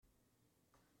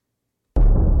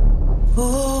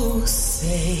Oh,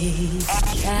 say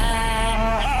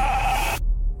can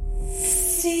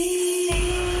see.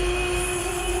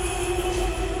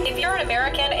 If you're an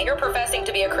American and you're professing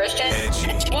to be a Christian,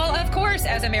 well, of course,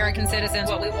 as American citizens,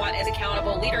 what we want is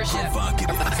accountable leadership. Why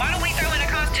don't we throw in a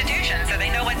constitution so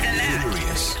they know what's in that?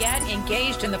 Furious. Get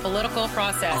engaged in the political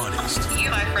process. Honest. You,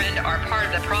 my friend, are part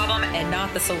of the problem and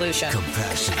not the solution.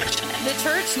 Compassionate. The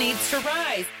church needs to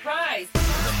rise. Rise.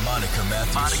 The Monica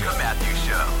Matthews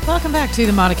Show. Welcome back to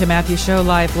the Monica Matthews Show,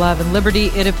 Life, Love, and Liberty.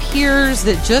 It appears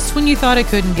that just when you thought it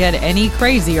couldn't get any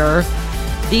crazier,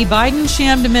 the Biden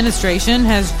sham administration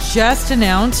has just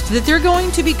announced that they're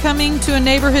going to be coming to a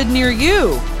neighborhood near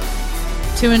you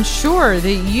to ensure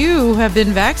that you have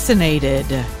been vaccinated.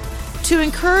 To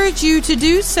encourage you to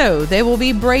do so, they will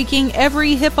be breaking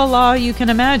every HIPAA law you can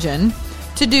imagine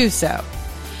to do so.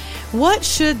 What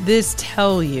should this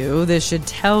tell you? This should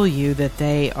tell you that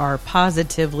they are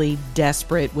positively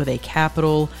desperate with a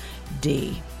capital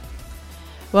D.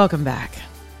 Welcome back.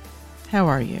 How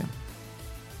are you?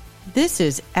 This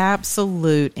is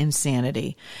absolute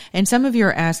insanity. And some of you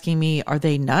are asking me, are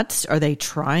they nuts? Are they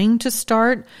trying to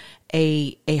start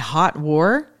a hot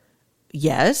war?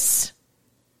 Yes.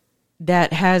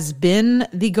 That has been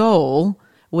the goal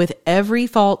with every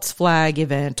false flag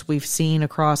event we've seen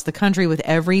across the country, with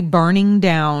every burning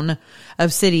down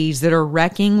of cities that are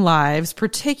wrecking lives,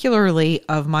 particularly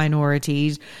of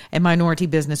minorities and minority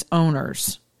business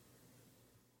owners.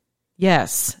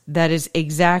 Yes, that is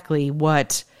exactly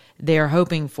what they're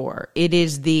hoping for. It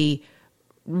is the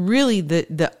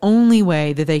only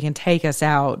way that they can take us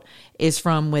out is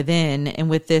from within. And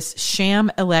with this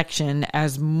sham election,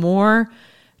 as more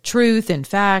truth and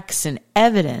facts and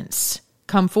evidence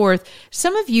come forth,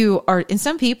 some of you are, and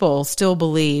some people still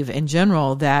believe in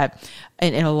general that,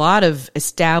 and a lot of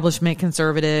establishment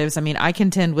conservatives, I mean, I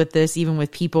contend with this even with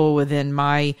people within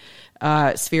my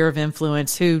sphere of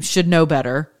influence who should know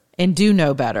better and do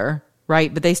know better,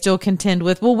 right? But they still contend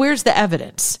with, well, where's the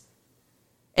evidence?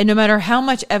 And no matter how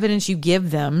much evidence you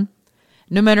give them,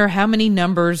 no matter how many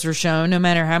numbers are shown, no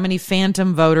matter how many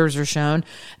phantom voters are shown,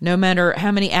 no matter how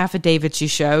many affidavits you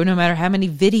show, no matter how many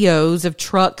videos of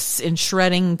trucks and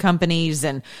shredding companies,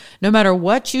 and no matter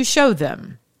what you show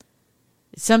them,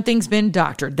 something's been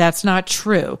doctored. That's not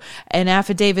true. An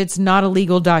affidavit's not a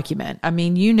legal document. I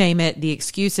mean, you name it, the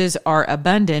excuses are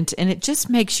abundant, and it just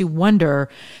makes you wonder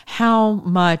how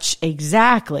much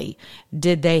exactly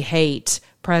did they hate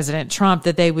President Trump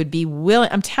that they would be willing.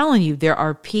 I'm telling you, there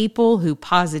are people who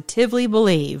positively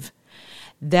believe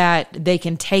that they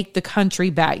can take the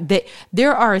country back.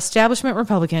 There are establishment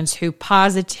Republicans who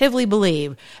positively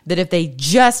believe that if they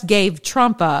just gave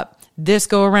Trump up this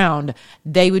go around,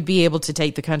 they would be able to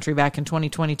take the country back in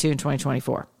 2022 and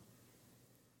 2024.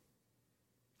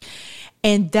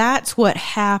 And that's what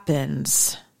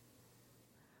happens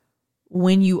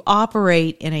when you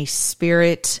operate in a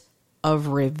spirit of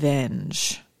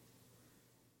revenge.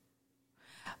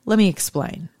 Let me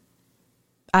explain.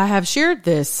 I have shared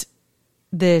this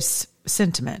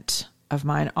sentiment of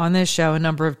mine on this show a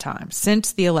number of times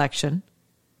since the election,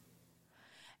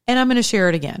 and I'm going to share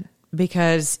it again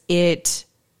because it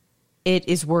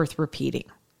is worth repeating.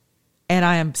 And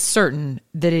I am certain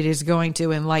that it is going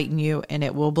to enlighten you, and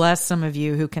it will bless some of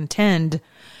you who contend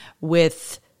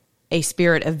with a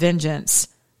spirit of vengeance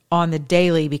on the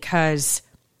daily, because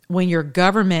when your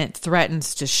government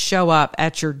threatens to show up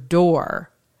at your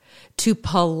door to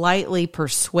politely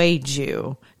persuade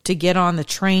you to get on the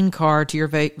train car to your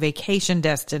vacation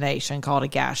destination called a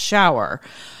gas shower,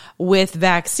 with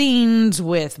vaccines,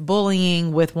 with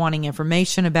bullying, with wanting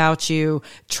information about you,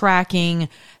 tracking,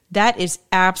 that is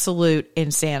absolute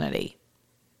insanity.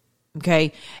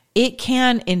 Okay? It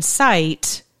can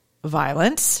incite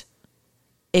violence.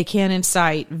 It can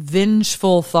incite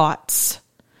vengeful thoughts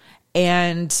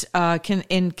and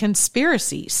in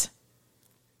conspiracies.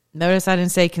 Notice I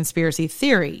didn't say conspiracy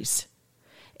theories.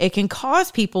 It can cause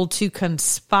people to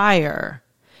conspire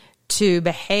to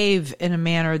behave in a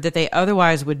manner that they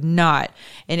otherwise would not.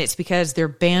 And it's because their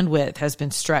bandwidth has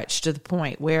been stretched to the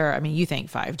point where, I mean, you think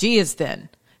 5G is thin.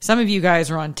 Some of you guys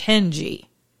are on 10G.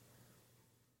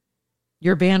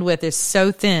 Your bandwidth is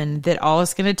so thin that all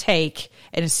it's going to take,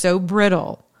 and it's so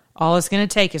brittle, all it's going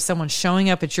to take is someone showing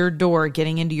up at your door,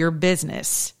 getting into your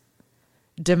business,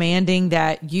 demanding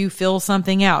that you fill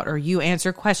something out or you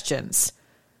answer questions.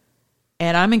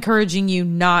 And I'm encouraging you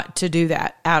not to do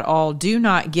that at all. Do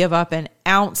not give up an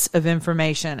ounce of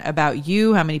information about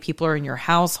you, how many people are in your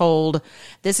household.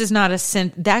 This is not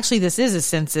actually, this is a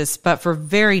census, but for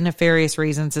very nefarious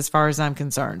reasons as far as I'm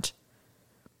concerned.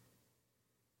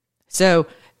 So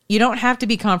you don't have to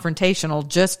be confrontational.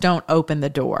 Just don't open the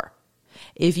door.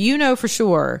 If you know for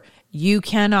sure you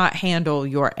cannot handle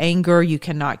your anger, you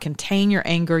cannot contain your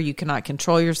anger, you cannot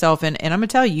control yourself, and I'm going to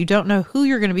tell you, you don't know who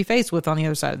you're going to be faced with on the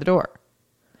other side of the door.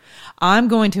 I'm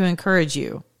going to encourage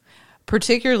you,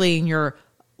 particularly in your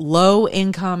low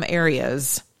income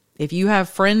areas, if you have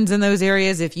friends in those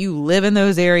areas, if you live in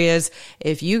those areas,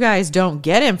 if you guys don't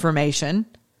get information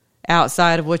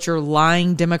outside of what your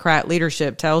lying Democrat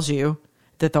leadership tells you,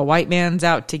 that the white man's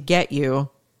out to get you.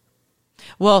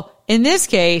 Well, in this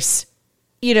case,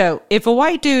 if a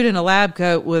white dude in a lab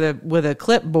coat with a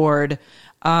clipboard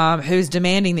who's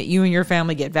demanding that you and your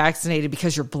family get vaccinated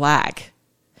because you're black,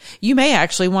 you may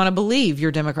actually want to believe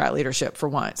your Democrat leadership for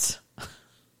once.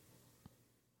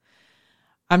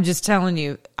 I'm just telling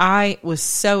you, I was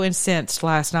so incensed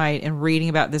last night in reading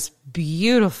about this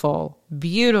beautiful,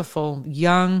 beautiful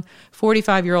young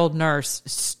 45-year-old nurse,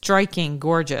 striking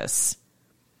gorgeous,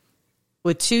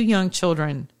 with 2 young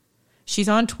children. She's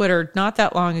on Twitter not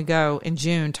that long ago in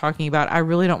June talking about, I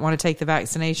really don't want to take the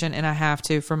vaccination and I have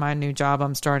to for my new job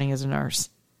I'm starting as a nurse.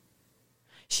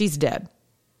 She's dead.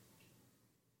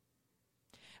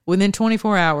 Within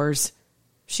 24 hours,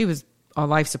 she was on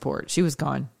life support. She was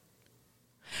gone.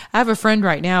 I have a friend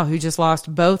right now who just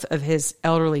lost both of his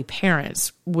elderly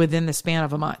parents within the span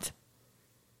of a month.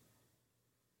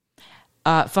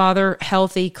 Father,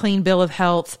 healthy, clean bill of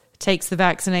health, takes the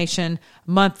vaccination.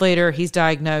 A month later, he's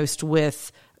diagnosed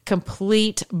with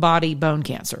complete body bone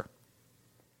cancer.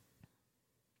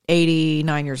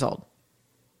 89 years old.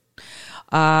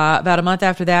 About a month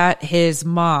after that, his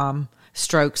mom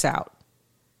strokes out.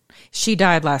 She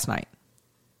died last night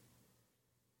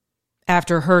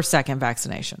after her second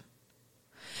vaccination.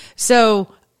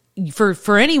 So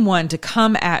for anyone to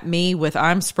come at me with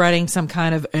I'm spreading some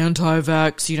kind of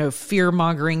anti-vax,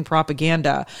 fear-mongering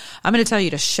propaganda, I'm going to tell you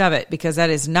to shove it, because that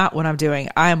is not what I'm doing.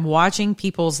 I am watching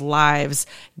people's lives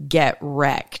get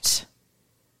wrecked.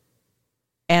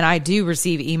 And I do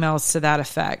receive emails to that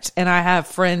effect. And I have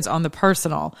friends on the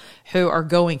personal who are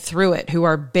going through it, who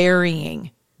are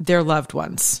burying their loved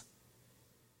ones.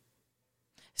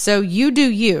 So you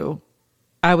do you.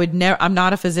 I'm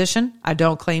not a physician. I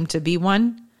don't claim to be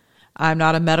one. I'm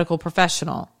not a medical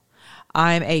professional.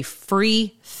 I'm a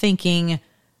free-thinking,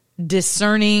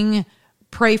 discerning,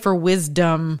 pray for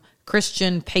wisdom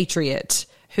Christian patriot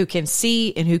who can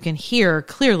see and who can hear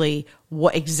clearly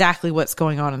exactly what's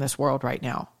going on in this world right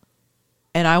now.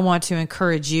 And I want to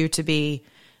encourage you to be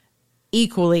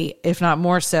equally, if not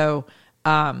more so,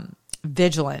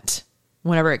 vigilant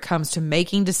whenever it comes to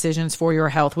making decisions for your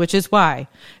health, which is why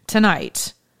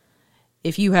tonight,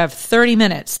 if you have 30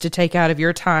 minutes to take out of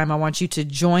your time, I want you to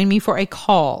join me for a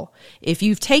call. If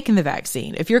you've taken the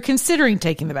vaccine, if you're considering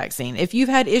taking the vaccine, if you've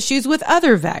had issues with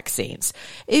other vaccines,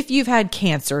 if you've had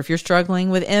cancer, if you're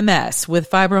struggling with MS, with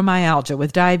fibromyalgia,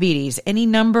 with diabetes, any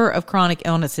number of chronic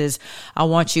illnesses, I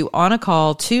want you on a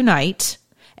call tonight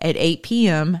at 8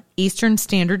 p.m. Eastern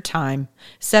Standard Time,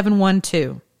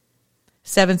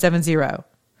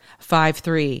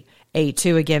 712-770-5382.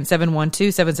 Again,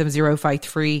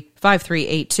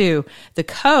 712-770-5382. The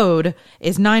code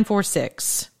is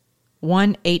 946-1880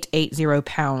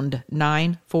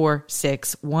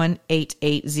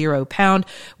 946-1880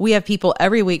 We have people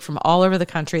every week from all over the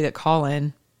country that call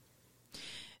in.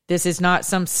 This is not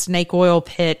some snake oil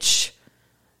pitch.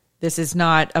 This is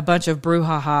not a bunch of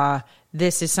brouhaha.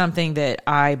 This is something that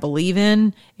I believe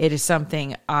in. It is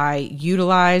something I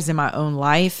utilize in my own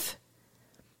life.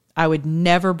 I would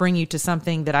never bring you to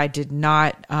something that I did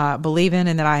not believe in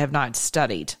and that I have not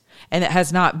studied and that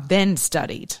has not been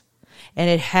studied. And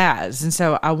it has. And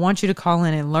so I want you to call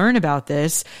in and learn about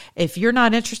this. If you're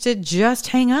not interested, just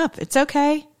hang up. It's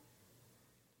okay.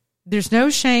 There's no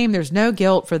shame. There's no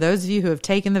guilt for those of you who have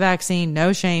taken the vaccine.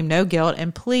 No shame, no guilt,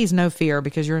 and please no fear,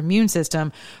 because your immune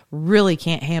system really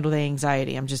can't handle the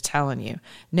anxiety. I'm just telling you.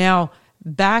 Now,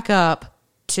 back up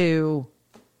to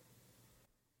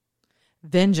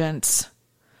vengeance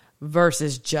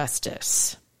versus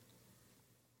justice.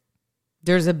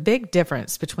 There's a big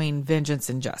difference between vengeance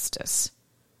and justice.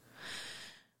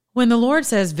 When the Lord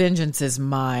says vengeance is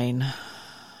mine,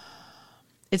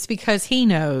 it's because he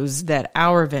knows that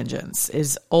our vengeance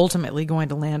is ultimately going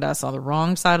to land us on the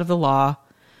wrong side of the law.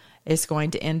 It's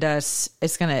going to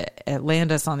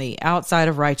land us on the outside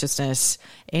of righteousness,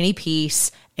 any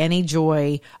peace, any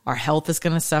joy. Our health is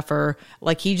going to suffer.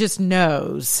 Like, he just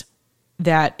knows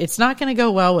that it's not going to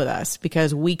go well with us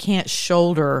because we can't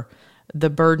shoulder the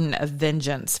burden of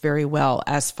vengeance very well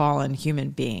as fallen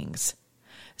human beings.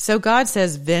 So God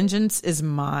says, vengeance is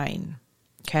mine.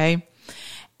 Okay.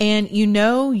 And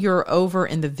you're over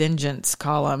in the vengeance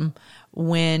column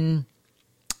when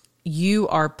you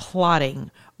are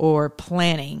plotting or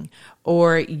planning,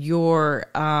 or your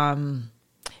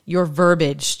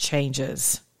verbiage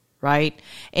changes, right?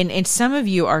 And some of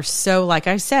you are so, like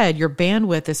I said, your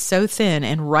bandwidth is so thin,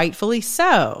 and rightfully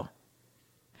so.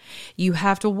 You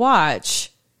have to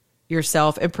watch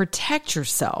yourself and protect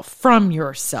yourself from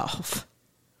yourself.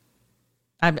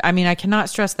 I mean, I cannot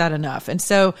stress that enough. And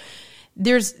so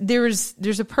there's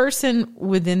a person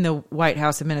within the White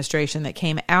House administration that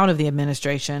came out of the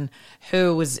administration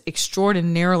who was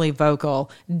extraordinarily vocal,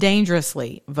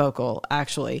 dangerously vocal,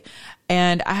 actually.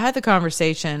 And I had the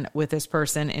conversation with this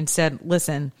person and said,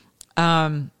 listen, who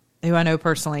I know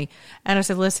personally. And I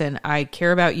said, listen, I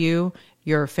care about you,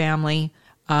 your family,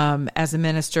 as a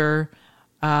minister.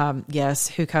 Yes,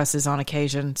 who cusses on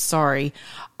occasion? Sorry.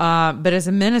 But as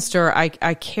a minister,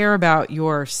 I care about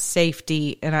your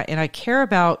safety, and I care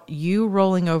about you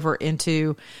rolling over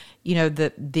into,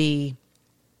 the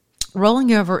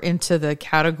rolling over into the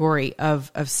category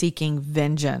of seeking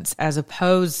vengeance, as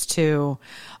opposed to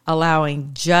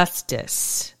allowing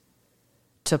justice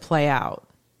to play out,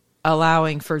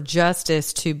 allowing for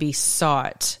justice to be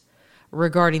sought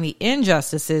regarding the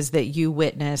injustices that you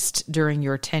witnessed during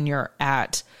your tenure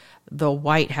at the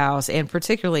White House, and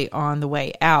particularly on the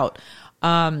way out.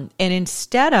 And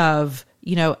instead of,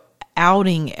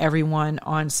 outing everyone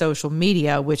on social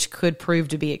media, which could prove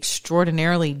to be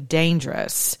extraordinarily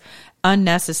dangerous,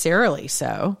 unnecessarily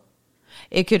so,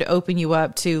 it could open you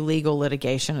up to legal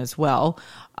litigation as well.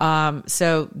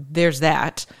 So there's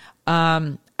that.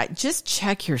 Just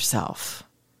check yourself.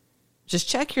 Just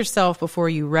check yourself before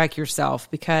you wreck yourself,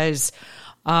 because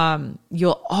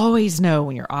you'll always know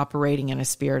when you're operating in a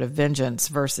spirit of vengeance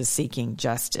versus seeking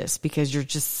justice, because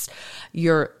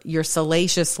you're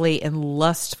salaciously and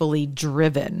lustfully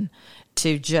driven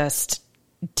to just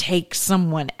take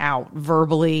someone out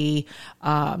verbally,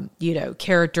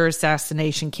 character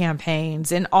assassination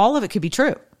campaigns, and all of it could be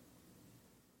true.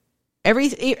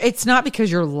 It's not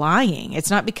because you're lying.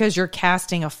 It's not because you're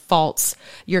casting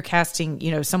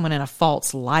someone in a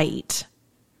false light.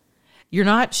 You're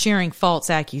not sharing false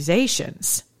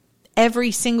accusations. Every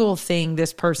single thing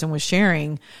this person was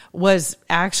sharing was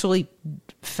actually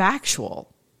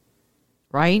factual,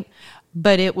 right?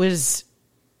 But it was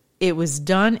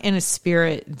done in a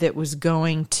spirit that was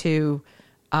going to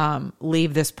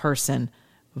leave this person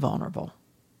vulnerable.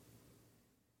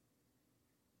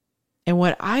 And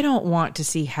what I don't want to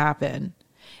see happen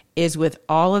is, with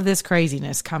all of this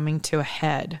craziness coming to a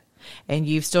head, and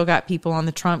you've still got people on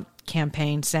the Trump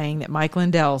campaign saying that, Mike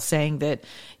Lindell saying that,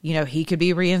 he could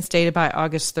be reinstated by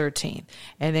August 13th.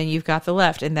 And then you've got the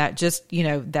left, and that just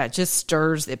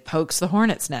stirs, it pokes the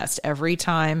hornet's nest every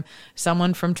time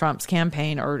someone from Trump's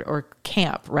campaign or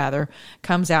camp rather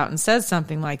comes out and says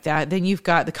something like that. Then you've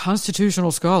got the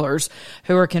constitutional scholars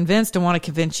who are convinced and want to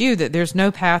convince you that there's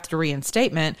no path to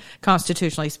reinstatement,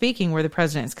 constitutionally speaking, where the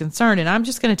president is concerned. And I'm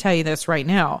just going to tell you this right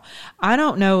now. I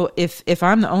don't know if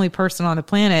I'm the only person on the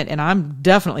planet, and I'm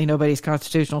definitely nobody's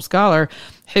constitutional scholar,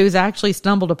 who's actually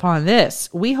stumbled upon this.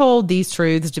 We hold these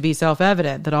truths to be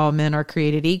self-evident, that all men are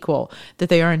created equal, that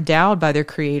they are endowed by their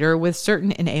Creator with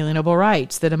certain inalienable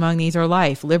rights, that among these are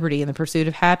life, liberty, and the pursuit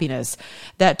of happiness,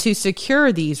 that to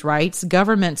secure these rights,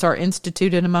 governments are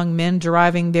instituted among men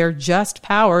deriving their just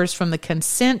powers from the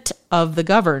consent of the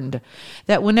governed,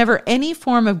 that whenever any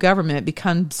form of government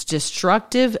becomes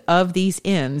destructive of these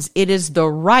ends, it is the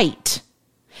right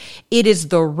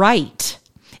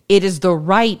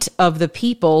of the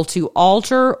people to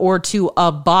alter or to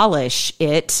abolish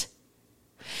it,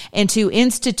 and to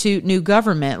institute new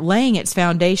government, laying its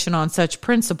foundation on such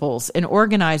principles and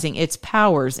organizing its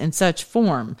powers in such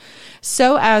form,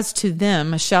 so as to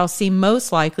them shall seem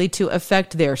most likely to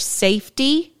affect their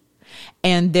safety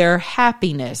and their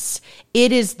happiness.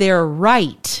 It is their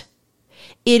right,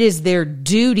 it is their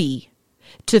duty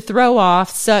to throw off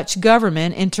such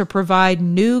government and to provide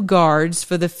new guards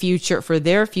for the future, for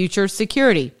their future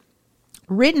security.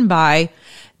 Written by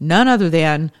none other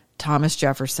than Thomas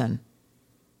Jefferson.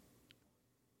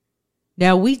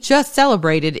 Now, we just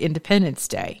celebrated Independence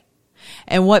Day,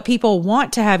 and what people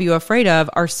want to have you afraid of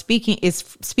is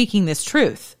speaking this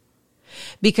truth.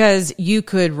 Because you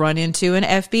could run into an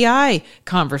FBI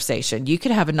conversation. You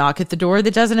could have a knock at the door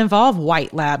that doesn't involve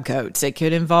white lab coats. It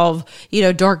could involve,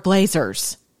 dark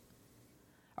blazers.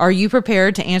 Are you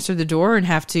prepared to answer the door and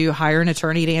have to hire an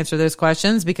attorney to answer those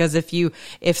questions? Because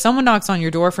if someone knocks on your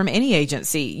door from any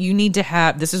agency, you need to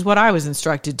have, this is what I was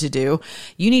instructed to do.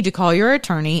 You need to call your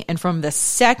attorney, and from the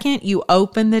second you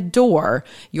open the door,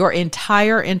 your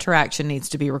entire interaction needs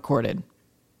to be recorded.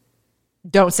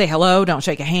 Don't say hello, don't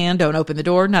shake a hand, don't open the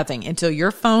door, nothing until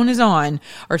your phone is on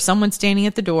or someone's standing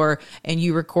at the door and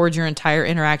you record your entire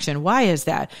interaction. Why is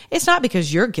that? It's not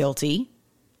because you're guilty.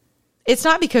 It's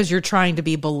not because you're trying to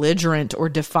be belligerent or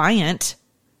defiant.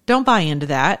 Don't buy into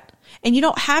that. And you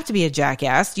don't have to be a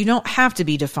jackass. You don't have to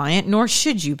be defiant, nor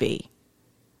should you be.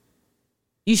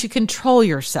 You should control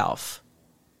yourself.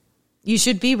 You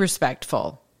should be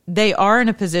respectful. They are in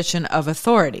a position of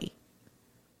authority.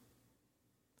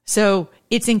 So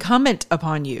it's incumbent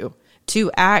upon you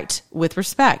to act with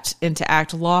respect and to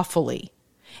act lawfully.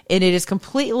 And it is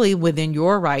completely within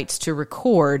your rights to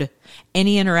record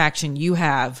any interaction you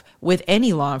have with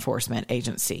any law enforcement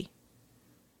agency.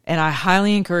 And I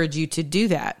highly encourage you to do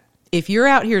that. If you're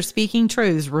out here speaking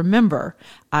truths, remember,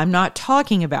 I'm not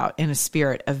talking about in a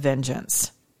spirit of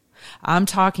vengeance. I'm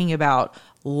talking about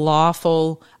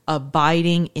lawful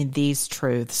abiding in these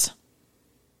truths.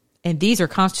 And these are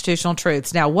constitutional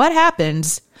truths. Now, what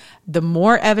happens the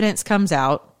more evidence comes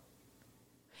out?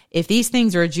 If these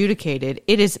things are adjudicated,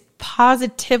 it is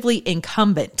positively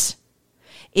incumbent.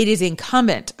 It is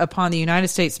incumbent upon the United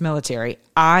States military.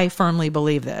 I firmly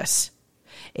believe this.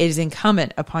 It is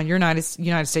incumbent upon your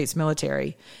United States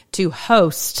military to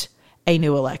host a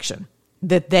new election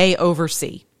that they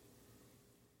oversee.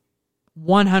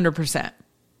 100%.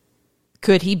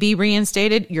 Could he be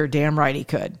reinstated? You're damn right he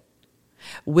could.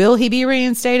 Will he be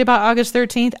reinstated by August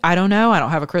 13th? I don't know. I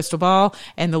don't have a crystal ball.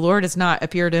 And the Lord has not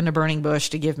appeared in a burning bush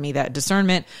to give me that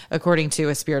discernment according to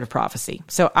a spirit of prophecy.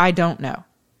 So I don't know.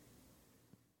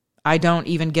 I don't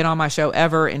even get on my show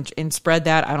ever and spread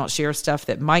that. I don't share stuff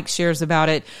that Mike shares about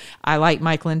it. I like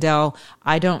Mike Lindell.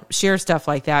 I don't share stuff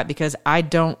like that because I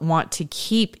don't want to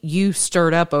keep you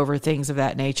stirred up over things of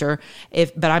that nature.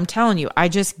 But I'm telling you, I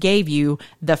just gave you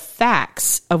the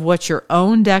facts of what your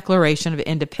own Declaration of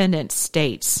Independence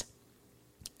states.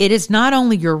 It is not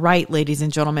only your right, ladies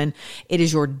and gentlemen, it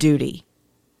is your duty.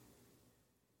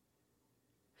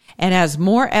 And as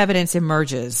more evidence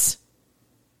emerges,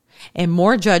 and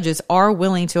more judges are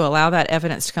willing to allow that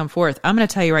evidence to come forth, I'm going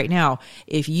to tell you right now,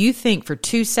 if you think for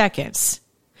 2 seconds,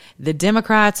 the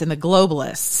Democrats and the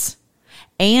globalists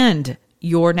and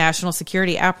your national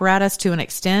security apparatus to an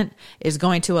extent is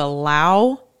going to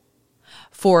allow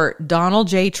for Donald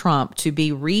J. Trump to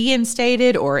be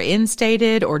reinstated or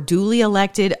instated or duly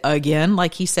elected again,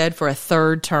 like he said, for a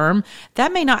third term,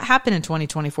 that may not happen in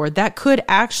 2024. That could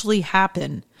actually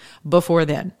happen before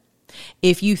then.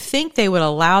 If you think they would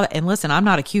allow, and listen, I'm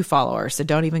not a Q follower, so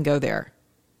don't even go there.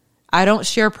 I don't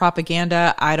share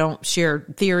propaganda. I don't share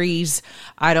theories.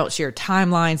 I don't share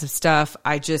timelines of stuff.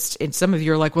 And some of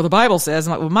you are like, well, the Bible says,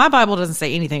 I'm like, well, my Bible doesn't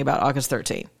say anything about August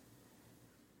 13th.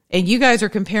 And you guys are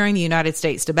comparing the United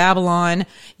States to Babylon,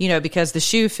 because the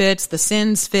shoe fits, the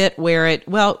sins fit,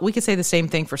 well, we could say the same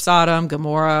thing for Sodom,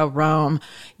 Gomorrah, Rome.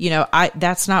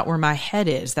 That's not where my head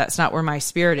is. That's not where my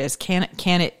spirit is.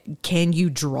 Can you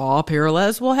draw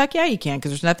parallels? Well, heck yeah, you can,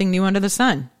 because there's nothing new under the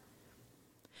sun.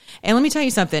 And let me tell you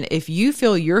something. If you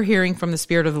feel you're hearing from the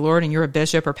Spirit of the Lord and you're a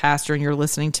bishop or pastor and you're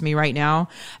listening to me right now,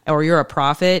 or you're a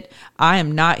prophet, I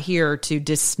am not here to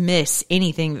dismiss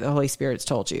anything that the Holy Spirit's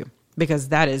told you, because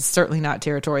that is certainly not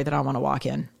territory that I want to walk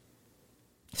in.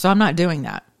 So I'm not doing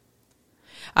that.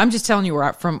 I'm just telling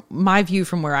you from my view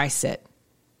from where I sit.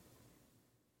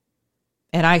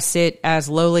 And I sit as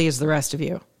lowly as the rest of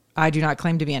you. I do not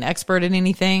claim to be an expert in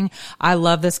anything. I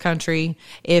love this country.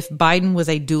 If Biden was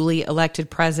a duly elected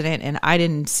president and I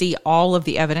didn't see all of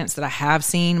the evidence that I have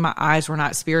seen, my eyes were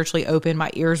not spiritually open, my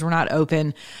ears were not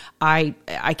open, I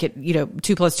could,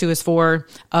 2 + 2 is 4,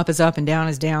 up is up and down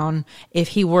is down. If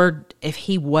he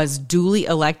was duly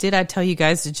elected, I'd tell you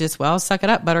guys to just, suck it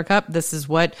up, buttercup. This is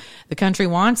what the country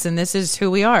wants and this is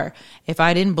who we are. If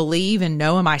I didn't believe and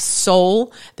know in my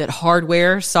soul that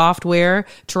hardware, software,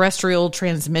 terrestrial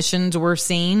transmissions were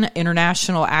seen,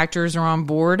 international actors are on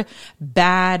board,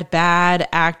 bad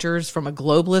actors from a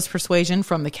globalist persuasion,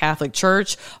 from the Catholic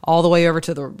Church, all the way over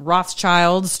to the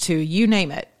Rothschilds, to you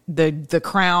name it. The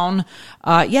crown.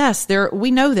 Yes,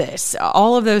 we know this.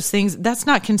 All of those things, that's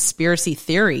not conspiracy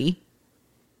theory.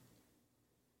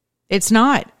 It's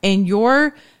not. And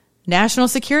your national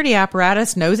security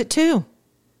apparatus knows it too.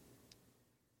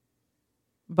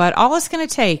 But all it's going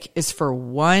to take is for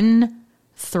one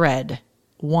thread,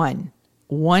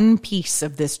 one piece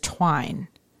of this twine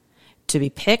to be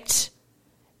picked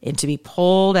and to be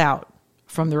pulled out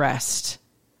from the rest.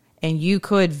 And you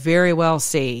could very well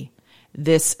see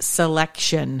this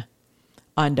selection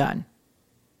undone.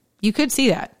 You could see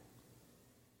that.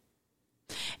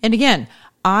 And again,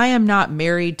 I am not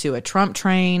married to a Trump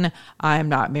train. I am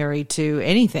not married to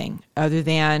anything other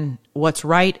than what's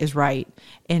right is right,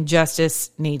 and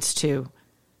justice needs to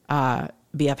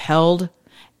be upheld,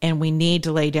 and we need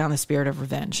to lay down the spirit of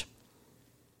revenge.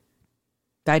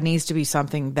 That needs to be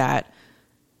something that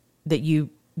you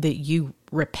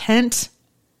repent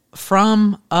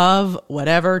from, of,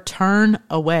 whatever, turn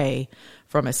away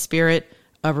from a spirit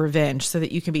of revenge so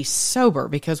that you can be sober,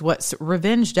 because what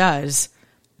revenge does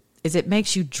is it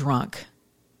makes you drunk.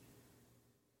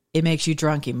 It makes you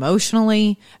drunk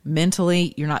emotionally,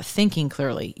 mentally. You're not thinking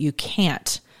clearly. You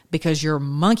can't, because your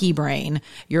monkey brain,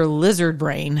 your lizard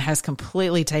brain has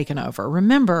completely taken over.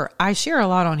 Remember, I share a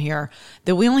lot on here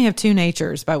that we only have two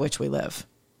natures by which we live.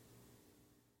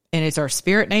 And it's our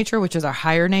spirit nature, which is our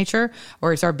higher nature,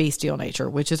 or it's our bestial nature,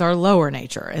 which is our lower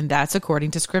nature. And that's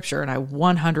according to Scripture, and I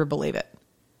 100% believe it.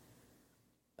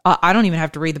 I don't even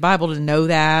have to read the Bible to know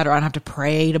that, or I don't have to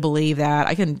pray to believe that.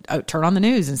 I can turn on the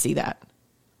news and see that.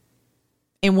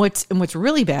 And what's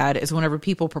really bad is whenever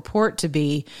people purport to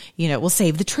be, we'll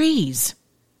save the trees,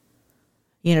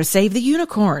 save the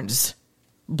unicorns,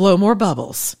 blow more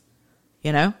bubbles,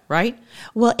 right?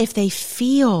 Well, if they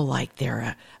feel like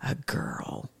they're a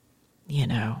girl, you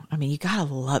got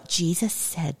to love. Jesus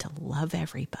said to love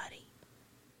everybody.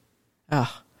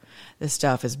 Oh, this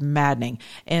stuff is maddening.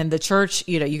 And the church,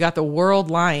 you got the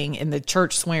world lying and the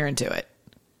church swearing to it.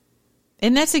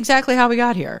 And that's exactly how we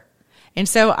got here. And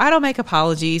so I don't make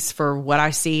apologies for what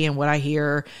I see and what I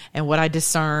hear and what I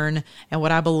discern and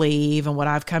what I believe and what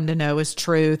I've come to know as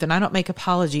truth. And I don't make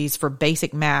apologies for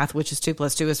basic math, which is 2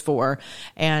 + 2 is 4.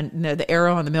 And the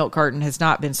arrow on the milk carton has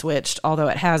not been switched, although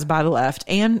it has by the left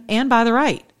and by the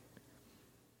right.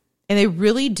 And they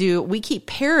really do. We keep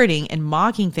parroting and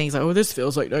mocking things like, oh, this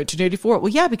feels like 1984. Well,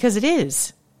 yeah, because it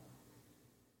is.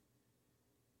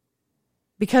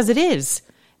 Because it is.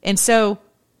 And so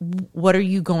what are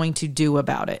you going to do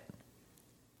about it?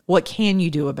 What can you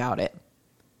do about it?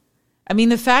 I mean,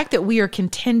 the fact that we are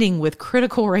contending with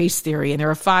critical race theory and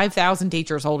there are 5,000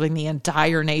 teachers holding the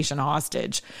entire nation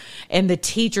hostage, and the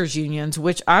teachers unions,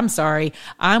 which I'm sorry,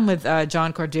 I'm with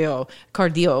John Cardillo.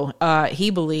 He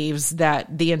believes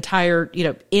that the entire,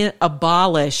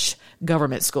 abolish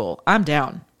government school. I'm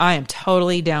down. I am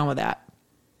totally down with that.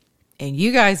 And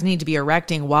you guys need to be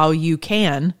erecting, while you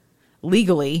can,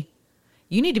 legally,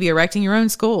 you need to be erecting your own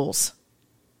schools.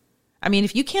 I mean,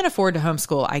 if you can't afford to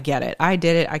homeschool, I get it. I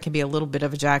did it. I can be a little bit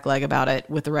of a jackleg about it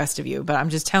with the rest of you, but I'm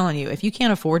just telling you, if you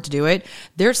can't afford to do it,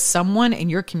 there's someone in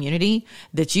your community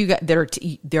that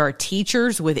there are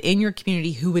teachers within your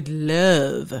community who would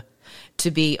love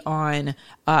to be on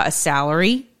a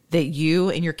salary that you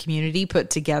and your community put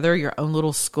together, your own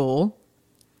little school,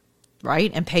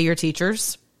 right? And pay your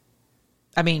teachers.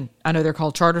 I mean, I know they're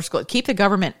called charter schools. Keep the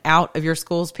government out of your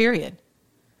schools, period.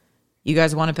 You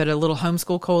guys want to put a little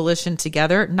homeschool coalition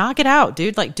together? Knock it out,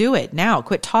 dude. Do it now.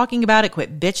 Quit talking about it.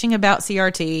 Quit bitching about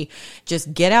CRT.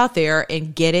 Just get out there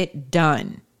and get it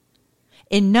done.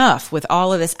 Enough with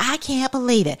all of this. I can't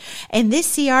believe it. And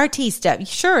this CRT stuff.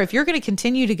 Sure, if you're going to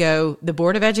continue to go, the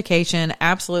Board of Education,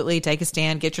 absolutely take a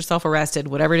stand, get yourself arrested,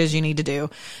 whatever it is you need to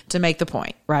do to make the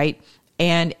point, right?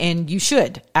 And you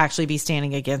should actually be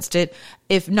standing against it,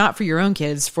 if not for your own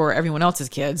kids, for everyone else's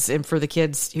kids, and for the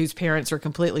kids whose parents are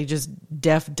completely just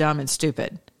deaf, dumb, and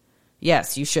stupid.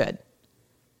 Yes, you should.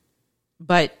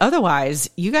 But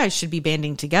otherwise, you guys should be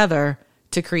banding together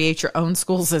to create your own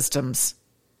school systems.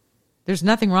 There's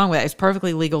nothing wrong with that. It's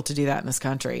perfectly legal to do that in this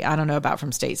country. I don't know about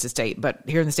from state to state, but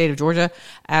here in the state of Georgia,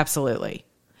 absolutely.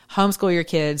 Homeschool your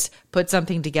kids, put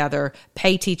something together,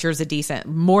 pay teachers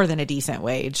more than a decent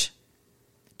wage.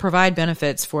 Provide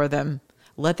benefits for them,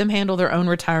 let them handle their own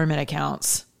retirement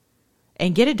accounts,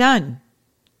 and get it done.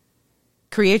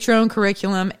 Create your own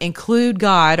curriculum, include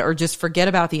God, or just forget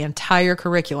about the entire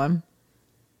curriculum.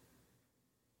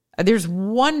 There's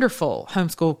wonderful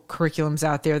homeschool curriculums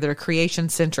out there that are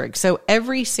creation-centric. So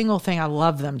every single thing, I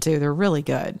love them too. They're really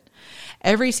good.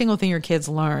 Every single thing your kids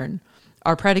learn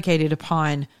are predicated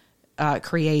upon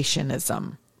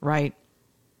creationism, right?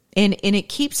 And it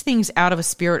keeps things out of a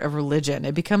spirit of religion.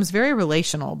 It becomes very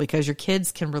relational because your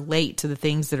kids can relate to the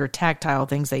things that are tactile,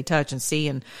 things they touch and see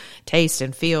and taste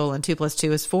and feel. And 2 +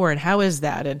 2 is 4. And how is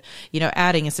that? And,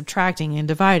 adding and subtracting and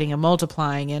dividing and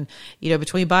multiplying and,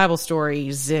 between Bible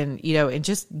stories and, and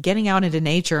just getting out into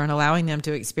nature and allowing them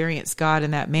to experience God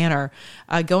in that manner.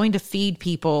 Going to feed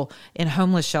people in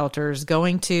homeless shelters,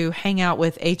 going to hang out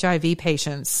with HIV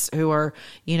patients who are,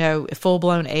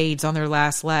 full-blown AIDS on their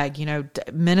last leg,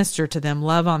 minister to them,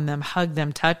 love on them, hug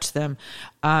them, touch them,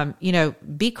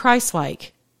 be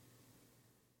Christ-like.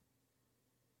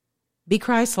 Be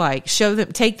Christ-like. Show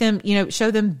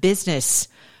them business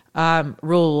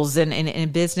rules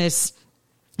and business,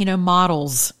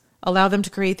 models Allow them to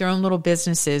create their own little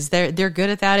businesses. They're good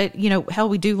at that. Hell,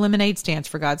 we do lemonade stands,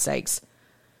 for God's sakes.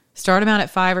 Start them out at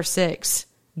 5 or 6.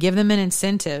 Give them an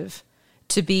incentive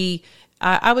to be,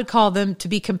 I would call them to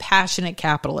be compassionate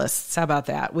capitalists. How about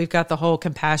that? We've got the whole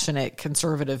compassionate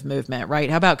conservative movement, right?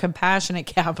 How about compassionate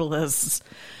capitalists?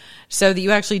 So that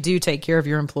you actually do take care of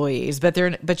your employees, but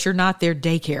you're not their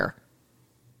daycare.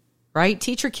 Right?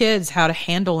 Teach your kids how to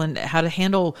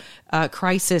handle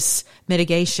crisis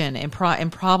mitigation and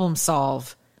problem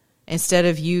solve, instead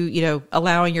of you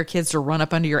allowing your kids to run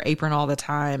up under your apron all the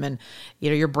time, and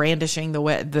you're brandishing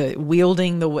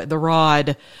wielding the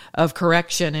rod of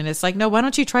correction. And it's like, no, why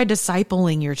don't you try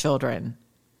discipling your children?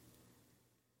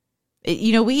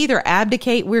 We either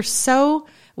abdicate. We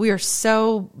are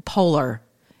so polar.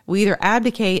 We either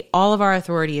abdicate all of our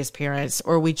authority as parents,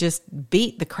 or we just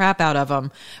beat the crap out of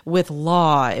them with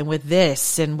law and with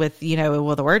this and with,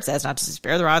 the word says not to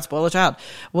spare the rod, spoil the child.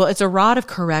 Well, it's a rod of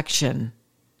correction.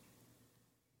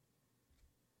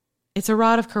 It's a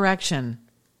rod of correction.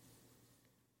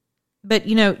 But,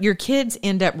 your kids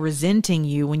end up resenting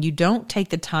you when you don't take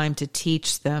the time to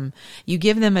teach them. You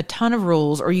give them a ton of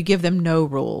rules, or you give them no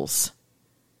rules,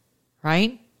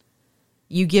 right?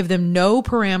 You give them no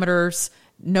perimeters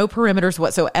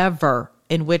whatsoever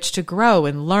in which to grow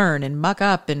and learn and muck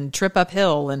up and trip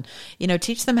uphill, and,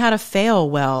 teach them how to fail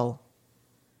well.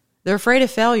 They're afraid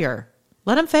of failure.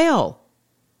 Let them fail.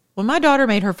 When my daughter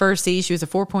made her first C, she was a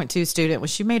 4.2 student. When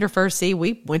she made her first C,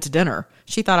 we went to dinner.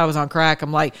 She thought I was on crack.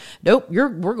 I'm like, nope,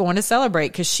 we're going to celebrate,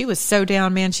 because she was so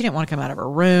down, man. She didn't want to come out of her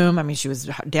room. I mean, she was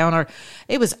down.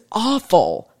 It was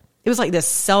awful. It was like this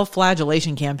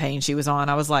self-flagellation campaign she was on.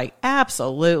 I was like,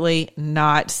 absolutely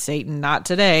not, Satan, not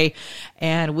today.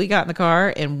 And we got in the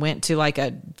car and went to like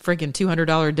a freaking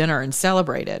 $200 dinner and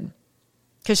celebrated,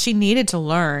 because she needed to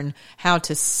learn how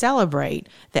to celebrate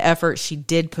the effort she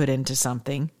did put into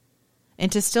something,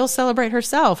 and to still celebrate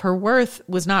herself. Her worth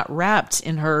was not wrapped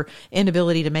in her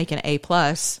inability to make an A+.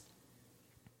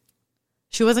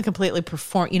 She wasn't completely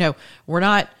we're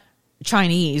not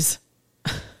Chinese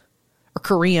or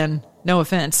Korean, no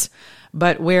offense,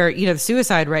 but where, the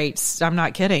suicide rates, I'm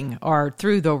not kidding, are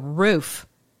through the roof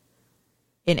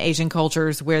in Asian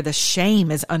cultures, where the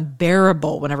shame is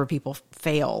unbearable whenever people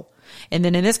fail. And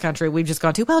then in this country, we've just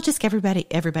gone to, well, just give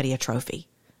everybody a trophy.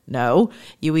 No,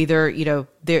 you either,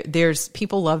 there's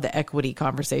people love the equity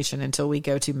conversation until we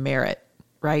go to merit,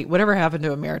 right? Whatever happened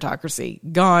to a meritocracy?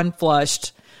 Gone,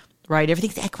 flushed, right?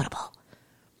 Everything's equitable.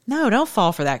 No, don't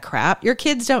fall for that crap. Your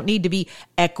kids don't need to be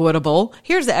equitable.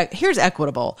 Here's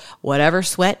equitable. Whatever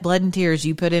sweat, blood, and tears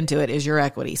you put into it is your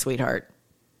equity, sweetheart.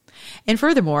 And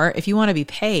furthermore, if you want to be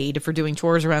paid for doing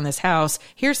chores around this house,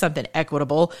 here's something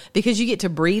equitable, because you get to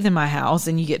breathe in my house,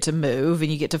 and you get to move,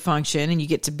 and you get to function, and you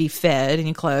get to be fed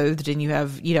and clothed, and you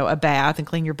have, a bath and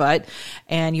clean your butt,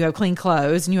 and you have clean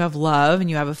clothes, and you have love, and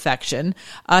you have affection.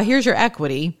 Here's your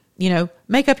equity,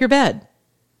 make up your bed.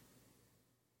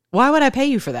 Why would I pay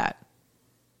you for that?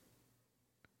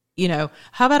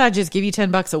 How about I just give you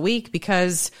 $10 a week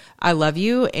because I love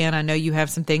you, and I know you have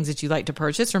some things that you like to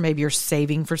purchase, or maybe you're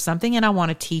saving for something, and I want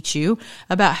to teach you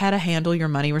about how to handle your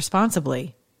money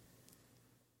responsibly.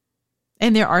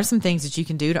 And there are some things that you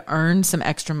can do to earn some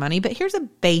extra money, but here's a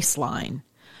baseline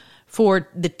for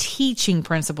the teaching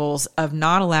principles of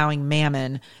not allowing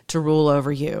mammon to rule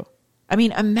over you. I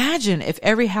mean, imagine if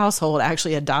every household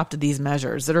actually adopted these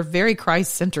measures that are very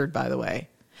Christ-centered, by the way.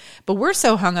 But we're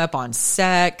so hung up on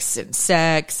sex and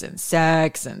sex and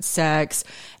sex and sex.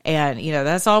 And,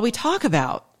 that's all we talk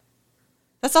about.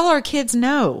 That's all our kids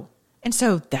know. And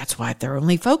so that's why they're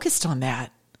only focused on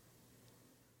that.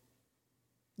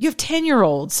 You have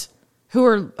 10-year-olds who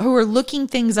are looking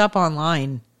things up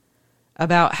online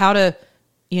about how to,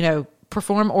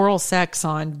 perform oral sex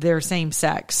on their same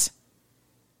sex.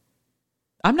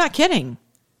 I'm not kidding.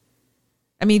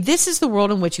 I mean, this is the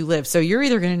world in which you live. So you're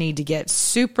either going to need to get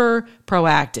super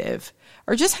proactive,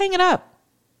 or just hang it up.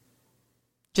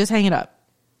 Just hang it up,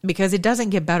 because it doesn't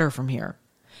get better from here.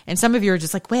 And some of you are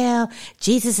just like, well,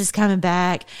 Jesus is coming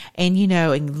back, and,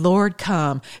 and Lord,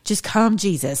 just come,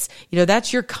 Jesus.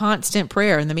 That's your constant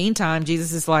prayer. In the meantime,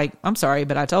 Jesus is like, I'm sorry,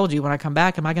 but I told you, when I come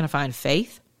back, am I going to find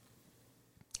faith?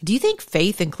 Do you think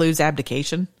faith includes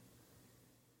abdication?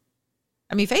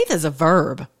 I mean, faith is a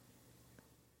verb.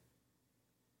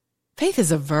 Faith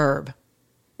is a verb.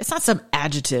 It's not some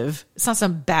adjective. It's not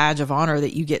some badge of honor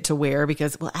that you get to wear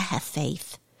because, well, I have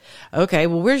faith. Okay,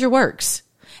 well, where's your works?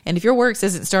 And if your works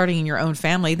isn't starting in your own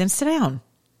family, then sit down.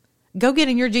 Go get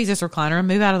in your Jesus recliner and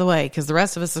move out of the way, because the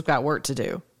rest of us have got work to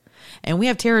do. And we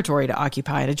have territory to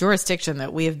occupy and a jurisdiction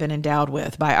that we have been endowed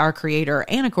with by our Creator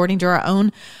and according to our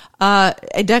own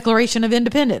a Declaration of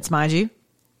Independence, mind you.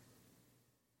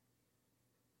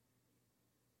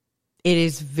 It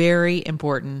is very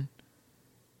important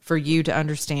for you to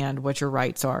understand what your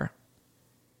rights are.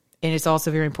 And it's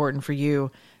also very important for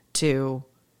you to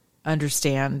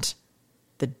understand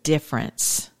the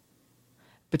difference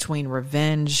between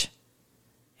revenge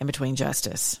and between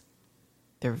justice.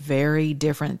 They're very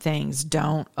different things.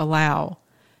 Don't allow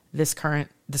this current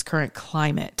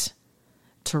climate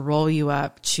to roll you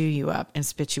up, chew you up, and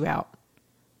spit you out.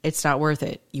 It's not worth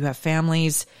it. You have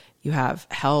families, you have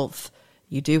health,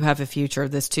 you do have a future.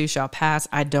 This too shall pass.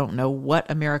 I don't know what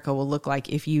America will look like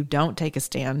if you don't take a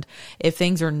stand, if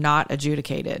things are not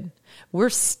adjudicated. We're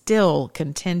still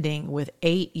contending with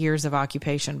 8 years of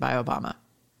occupation by Obama.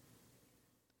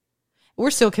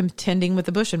 We're still contending with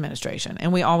the Bush administration,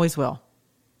 and we always will.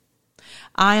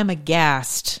 I am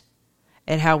aghast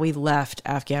at how we left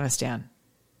Afghanistan.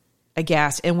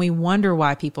 Aghast. And we wonder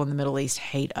why people in the Middle East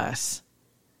hate us.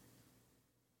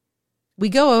 We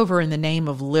go over in the name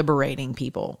of liberating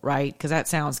people, right? Because that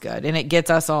sounds good. And it gets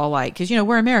us all like, because,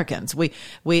 we're Americans. We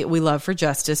love for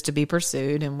justice to be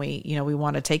pursued, and we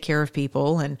want to take care of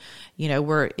people. And,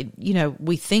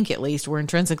 we think at least we're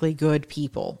intrinsically good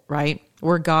people, right?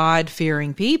 We're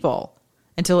God-fearing people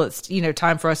until it's,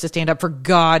 time for us to stand up for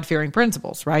God-fearing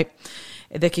principles, right?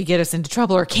 That could get us into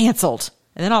trouble or canceled.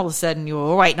 And then all of a sudden,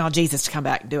 we're waiting on Jesus to come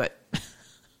back and do it.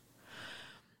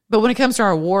 But when it comes to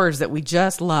our wars that we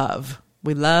just love,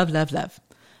 we love,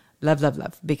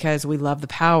 because we love the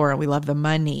power and we love the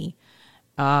money.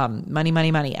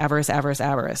 Money,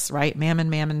 avarice, right?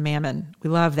 Mammon. We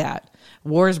love that.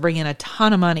 Wars bring in a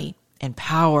ton of money and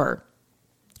power,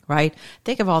 right?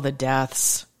 Think of all the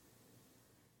deaths.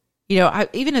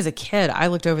 Even as a kid, I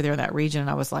looked over there in that region and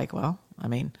I was like, well, I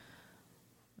mean,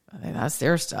 that's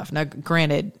their stuff. Now,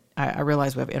 granted, I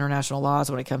realize we have international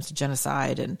laws when it comes to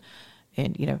genocide and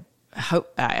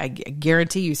I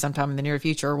guarantee you sometime in the near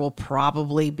future we'll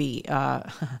probably be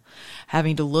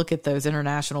having to look at those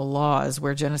international laws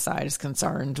where genocide is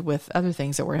concerned with other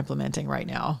things that we're implementing right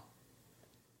now.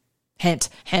 Hint.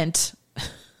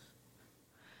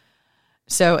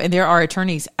 So, and there are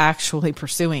attorneys actually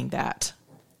pursuing that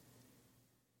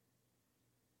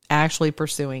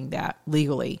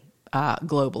legally,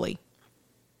 globally.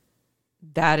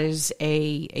 That is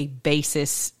a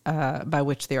basis by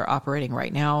which they are operating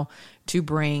right now to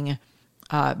bring,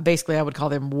 basically I would call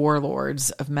them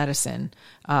warlords of medicine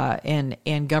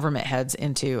and government heads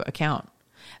into account.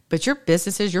 But your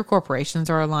businesses, your corporations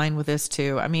are aligned with this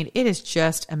too. I mean, it is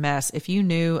just a mess. If you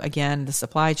knew, again, the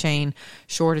supply chain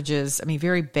shortages, I mean,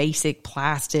 very basic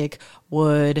plastic,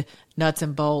 wood, nuts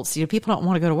and bolts, people don't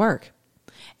want to go to work.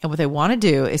 And what they want to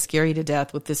do is scare you to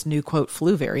death with this new, quote,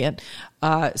 flu variant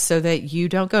so that you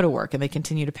don't go to work and they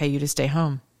continue to pay you to stay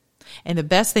home. And the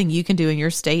best thing you can do in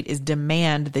your state is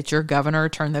demand that your governor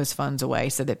turn those funds away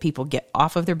so that people get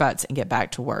off of their butts and get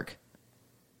back to work.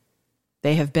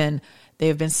 They have been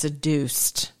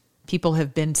seduced. People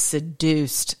have been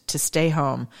seduced to stay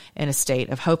home in a state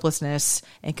of hopelessness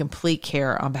and complete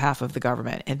care on behalf of the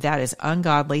government. And that is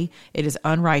ungodly. It is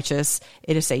unrighteous.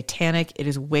 It is satanic. It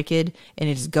is wicked. And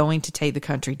it is going to take the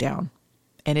country down.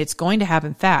 And it's going to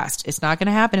happen fast. It's not going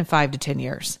to happen in 5 to 10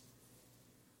 years.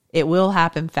 It will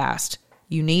happen fast.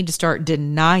 You need to start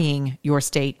denying your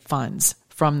state funds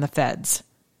from the feds.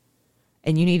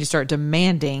 And you need to start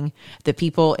demanding that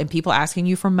people asking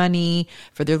you for money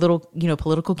for their little,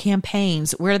 political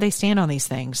campaigns. Where do they stand on these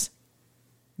things?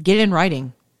 Get it in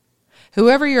writing.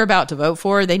 Whoever you're about to vote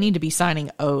for, they need to be signing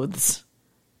oaths.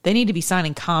 They need to be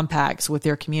signing compacts with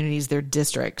their communities, their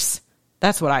districts.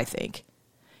 That's what I think.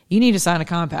 You need to sign a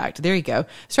compact. There you go.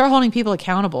 Start holding people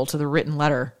accountable to the written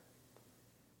letter.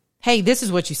 Hey, this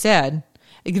is what you said.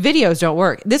 Videos don't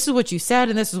work. This is what you said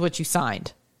and this is what you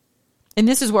signed. And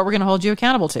this is what we're going to hold you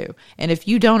accountable to. And if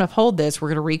you don't uphold this, we're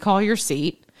going to recall your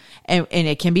seat. And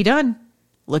it can be done.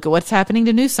 Look at what's happening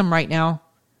to Newsom right now.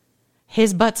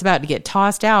 His butt's about to get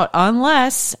tossed out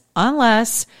unless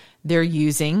they're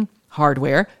using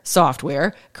hardware,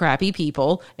 software, crappy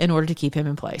people in order to keep him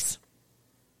in place.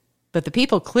 But the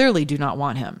people clearly do not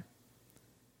want him.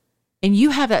 And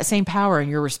you have that same power in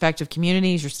your respective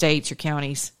communities, your states, your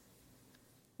counties.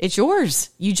 It's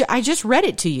yours. I just read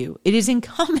it to you. It is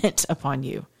incumbent upon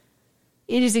you.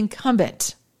 It is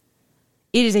incumbent.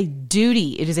 It is a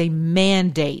duty. It is a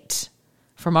mandate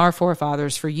from our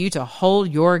forefathers for you to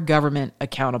hold your government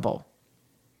accountable.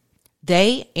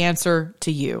 They answer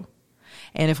to you.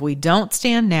 And if we don't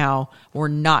stand now, we're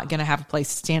not going to have a place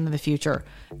to stand in the future.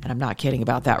 And I'm not kidding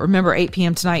about that. Remember, 8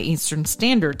 p.m. tonight, Eastern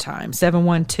Standard Time,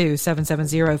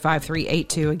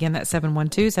 712-770-5382. Again, that's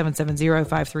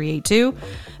 712-770-5382.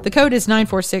 The code is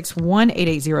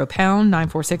 946-1880-POUND,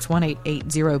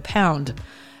 946-1880-POUND.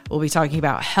 We'll be talking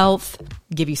about health,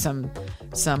 give you some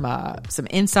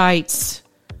insights,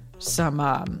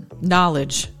 some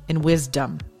knowledge and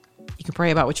wisdom. You can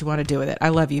pray about what you want to do with it. I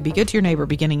love you. Be good to your neighbor,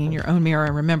 beginning in your own mirror.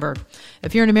 And remember,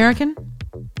 if you're an American,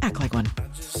 act like one.